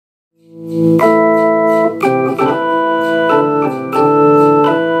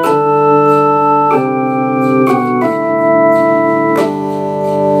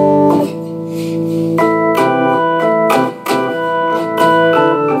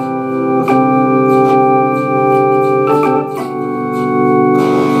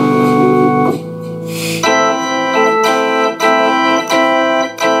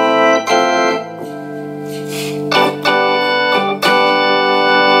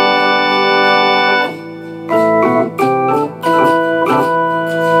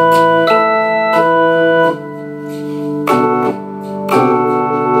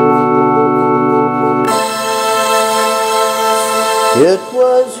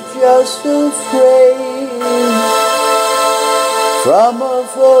just a phrase from a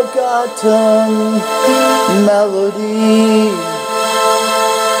forgotten melody,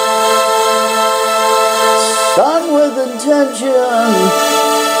 sung with intention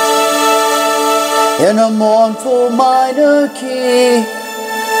in a mournful minor key.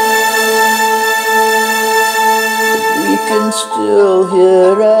 We can still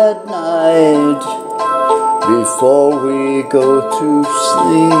hear at night before we go to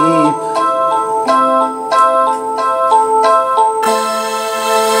sleep.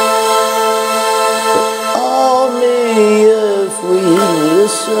 But only if we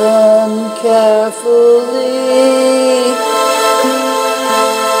listen carefully.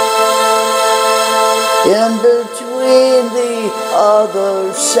 In between the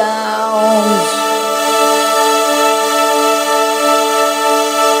other sounds,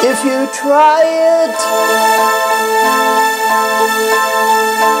 if you try it,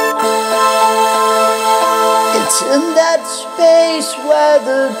 it's in that space where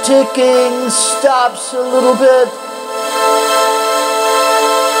the ticking stops a little bit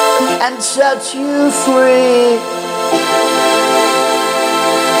and sets you free.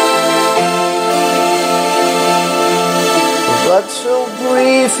 But so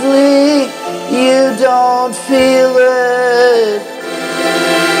briefly, you don't feel it.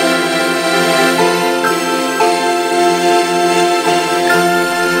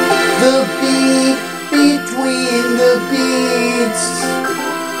 The beat between the beats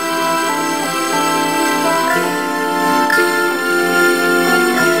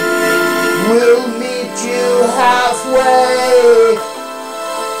will meet you halfway.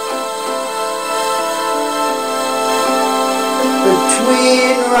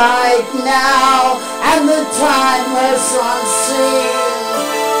 Between right now and the timeless unseen.